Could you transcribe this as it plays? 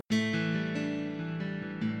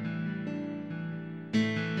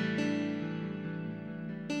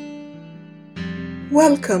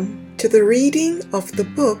Welcome to the reading of the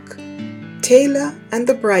book Taylor and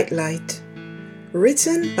the Bright Light,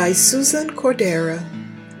 written by Susan Cordera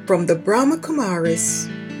from the Brahma Kumaris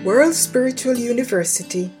World Spiritual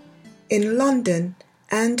University in London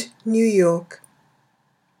and New York.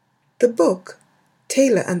 The book,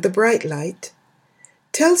 Taylor and the Bright Light,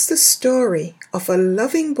 tells the story of a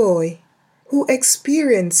loving boy who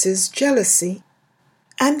experiences jealousy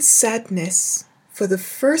and sadness for the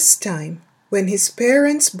first time when his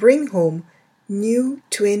parents bring home new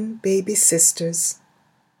twin baby sisters.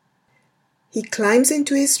 He climbs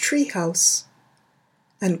into his treehouse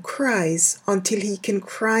and cries until he can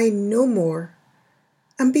cry no more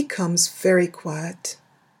and becomes very quiet.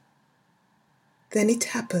 Then it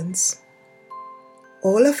happens.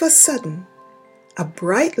 All of a sudden, a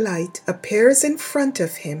bright light appears in front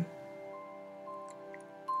of him.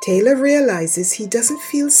 Taylor realizes he doesn't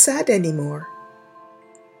feel sad anymore.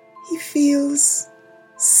 He feels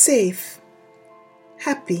safe,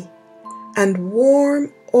 happy, and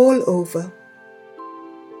warm all over.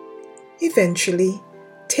 Eventually,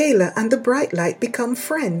 Taylor and the bright light become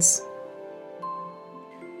friends.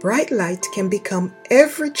 Bright light can become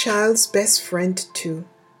every child's best friend too.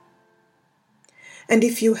 And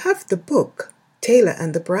if you have the book, Taylor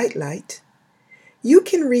and the Bright Light, you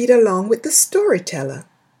can read along with the storyteller.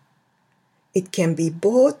 It can be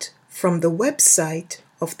bought from the website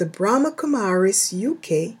of the Brahma Kumaris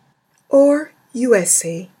UK or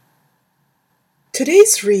USA.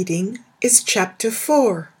 Today's reading is Chapter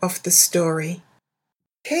 4 of the story,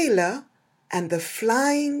 Taylor and the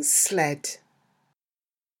Flying Sled.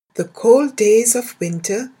 The cold days of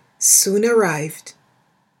winter soon arrived.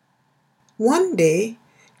 One day,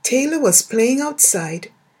 Taylor was playing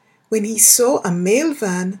outside when he saw a mail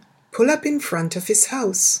van pull up in front of his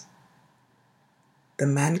house. The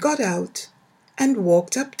man got out and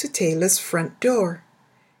walked up to Taylor's front door,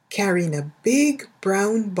 carrying a big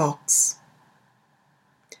brown box.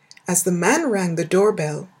 As the man rang the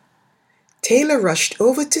doorbell, Taylor rushed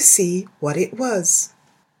over to see what it was.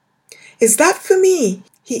 "Is that for me?"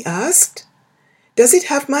 he asked. "Does it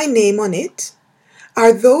have my name on it?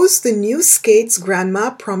 Are those the new skates Grandma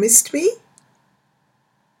promised me?"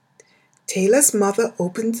 Taylor's mother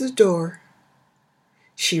opened the door.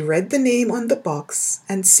 She read the name on the box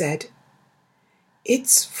and said,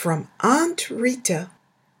 "It's from Aunt Rita."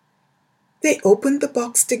 They opened the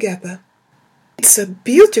box together. "It's a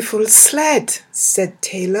beautiful sled," said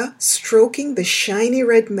Taylor, stroking the shiny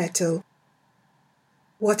red metal.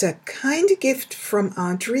 "What a kind gift from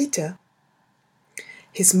Aunt Rita."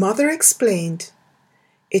 His mother explained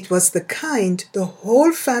it was the kind the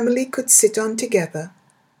whole family could sit on together,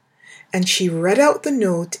 and she read out the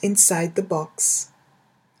note inside the box.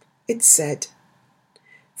 It said,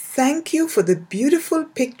 "Thank you for the beautiful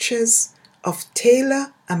pictures of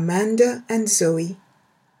Taylor, Amanda, and Zoe.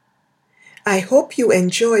 I hope you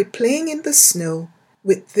enjoy playing in the snow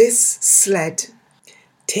with this sled."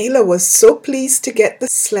 Taylor was so pleased to get the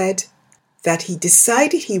sled that he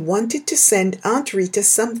decided he wanted to send Aunt Rita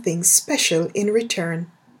something special in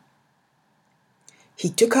return. He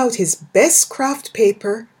took out his best craft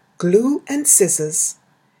paper, glue, and scissors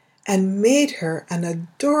and made her an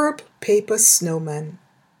adorable paper snowman.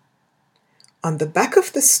 On the back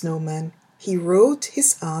of the snowman, he wrote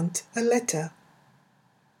his aunt a letter.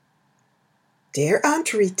 "Dear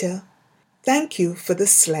Aunt Rita, thank you for the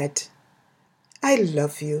sled. I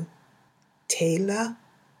love you. Taylor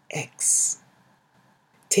X."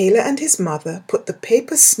 Taylor and his mother put the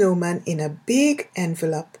paper snowman in a big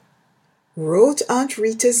envelope, wrote Aunt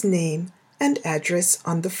Rita's name and address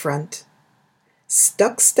on the front,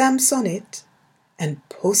 stuck stamps on it, and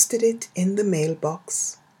posted it in the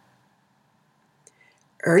mailbox.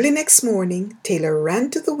 Early next morning, Taylor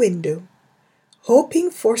ran to the window,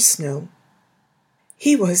 hoping for snow.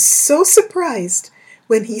 He was so surprised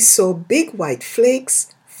when he saw big white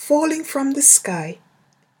flakes falling from the sky,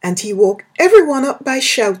 and he woke everyone up by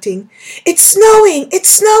shouting, "It's snowing! It's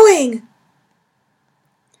snowing!"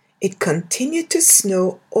 It continued to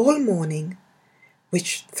snow all morning,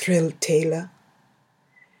 which thrilled Taylor.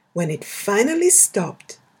 When it finally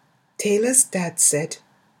stopped, Taylor's dad said,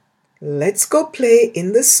 "Let's go play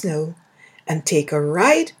in the snow and take a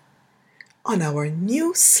ride on our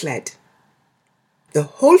new sled." The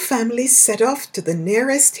whole family set off to the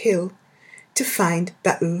nearest hill to find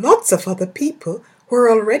that lots of other people were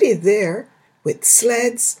already there with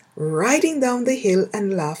sleds riding down the hill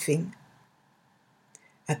and laughing.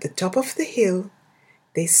 At the top of the hill,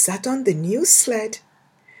 they sat on the new sled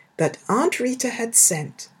that Aunt Rita had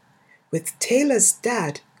sent, with Taylor's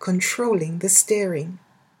dad controlling the steering.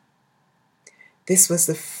 This was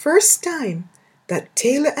the first time that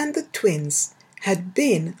Taylor and the twins had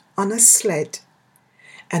been on a sled,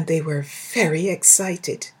 and they were very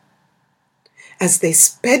excited. As they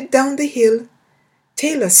sped down the hill,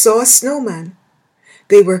 Taylor saw a snowman.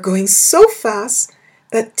 They were going so fast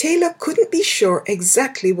that Taylor couldn't be sure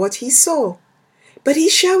exactly what he saw, but he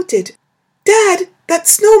shouted, "Dad, that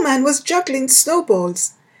snowman was juggling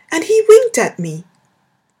snowballs, and he winked at me."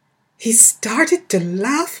 He started to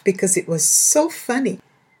laugh because it was so funny.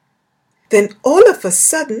 Then all of a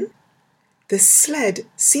sudden, the sled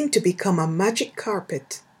seemed to become a magic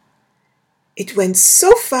carpet. It went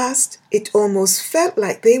so fast it almost felt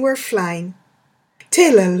like they were flying.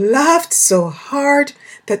 Taylor laughed so hard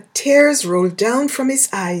that tears rolled down from his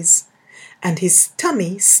eyes, and his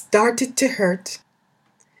tummy started to hurt.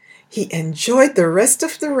 He enjoyed the rest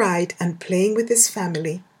of the ride and playing with his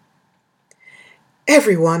family.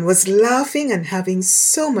 Everyone was laughing and having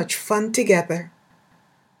so much fun together.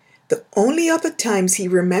 The only other times he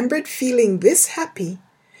remembered feeling this happy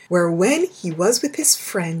were when he was with his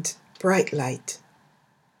friend, Bright Light.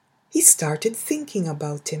 He started thinking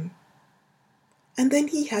about him. And then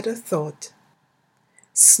he had a thought.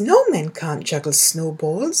 Snowmen can't juggle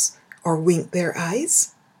snowballs or wink their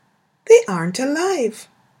eyes. They aren't alive.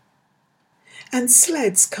 And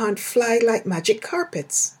sleds can't fly like magic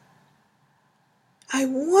carpets. I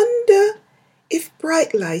wonder if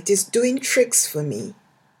Bright Light is doing tricks for me.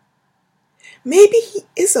 Maybe he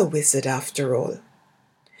is a wizard after all.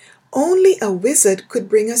 Only a wizard could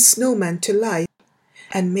bring a snowman to life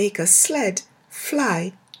and make a sled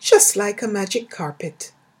fly just like a magic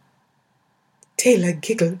carpet. Taylor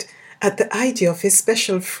giggled at the idea of his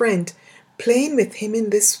special friend playing with him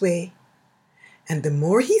in this way. And the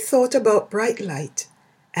more he thought about Bright Light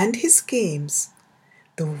and his games,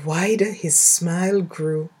 the wider his smile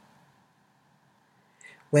grew.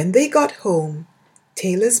 When they got home,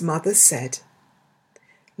 Taylor's mother said,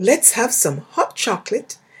 "Let's have some hot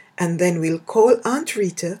chocolate and then we'll call Aunt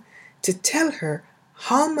Rita to tell her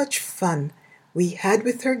how much fun we had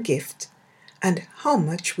with her gift and how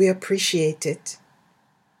much we appreciate it."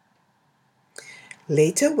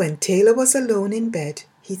 Later, when Taylor was alone in bed,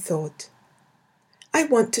 he thought, "I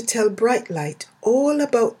want to tell Bright Light all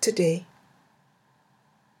about today."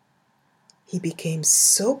 He became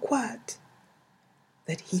so quiet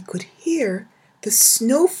that he could hear the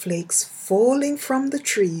snowflakes falling from the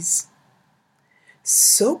trees.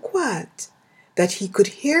 So quiet that he could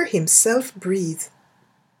hear himself breathe.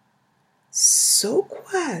 So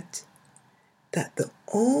quiet that the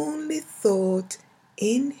only thought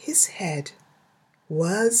in his head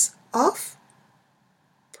was of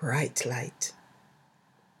Bright Light.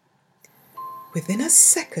 Within a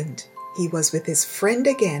second, he was with his friend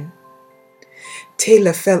again.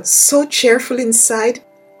 Taylor felt so cheerful inside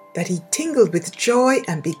that he tingled with joy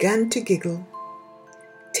and began to giggle.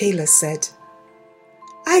 Taylor said,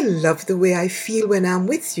 "I love the way I feel when I'm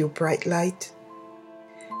with you, Bright Light."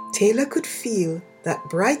 Taylor could feel that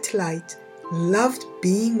Bright Light loved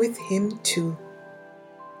being with him too.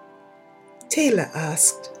 Taylor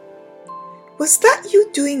asked, "Was that you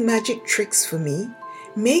doing magic tricks for me,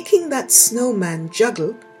 making that snowman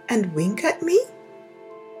juggle and wink at me?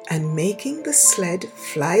 And making the sled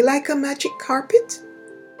fly like a magic carpet?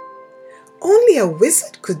 Only a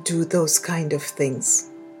wizard could do those kind of things."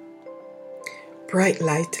 Bright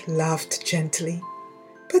Light laughed gently,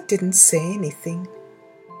 but didn't say anything.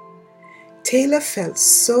 Taylor felt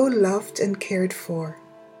so loved and cared for,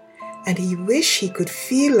 and he wished he could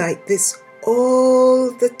feel like this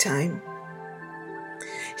all the time.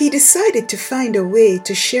 He decided to find a way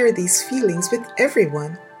to share these feelings with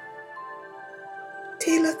everyone.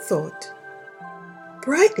 Taylor thought,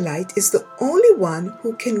 Bright Light is the only one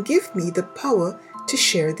who can give me the power to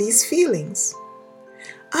share these feelings.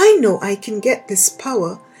 I know I can get this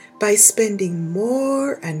power by spending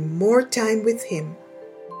more and more time with him.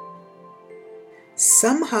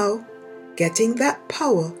 Somehow, getting that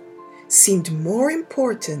power seemed more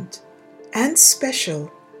important and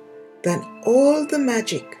special than all the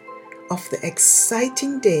magic of the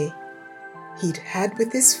exciting day he'd had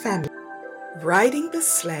with his family, riding the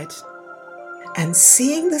sled and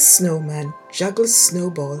seeing the snowman juggle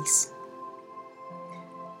snowballs.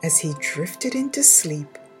 As he drifted into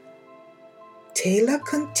sleep, Taylor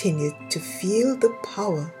continued to feel the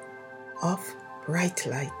power of Bright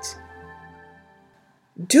Light.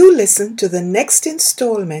 Do listen to the next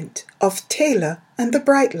installment of Taylor and the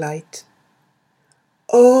Bright Light.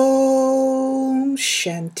 Om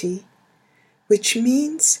Shanti, which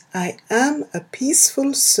means I am a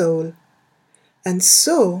peaceful soul, and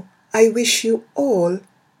so I wish you all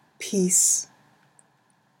peace.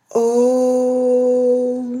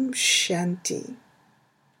 Om Shanti.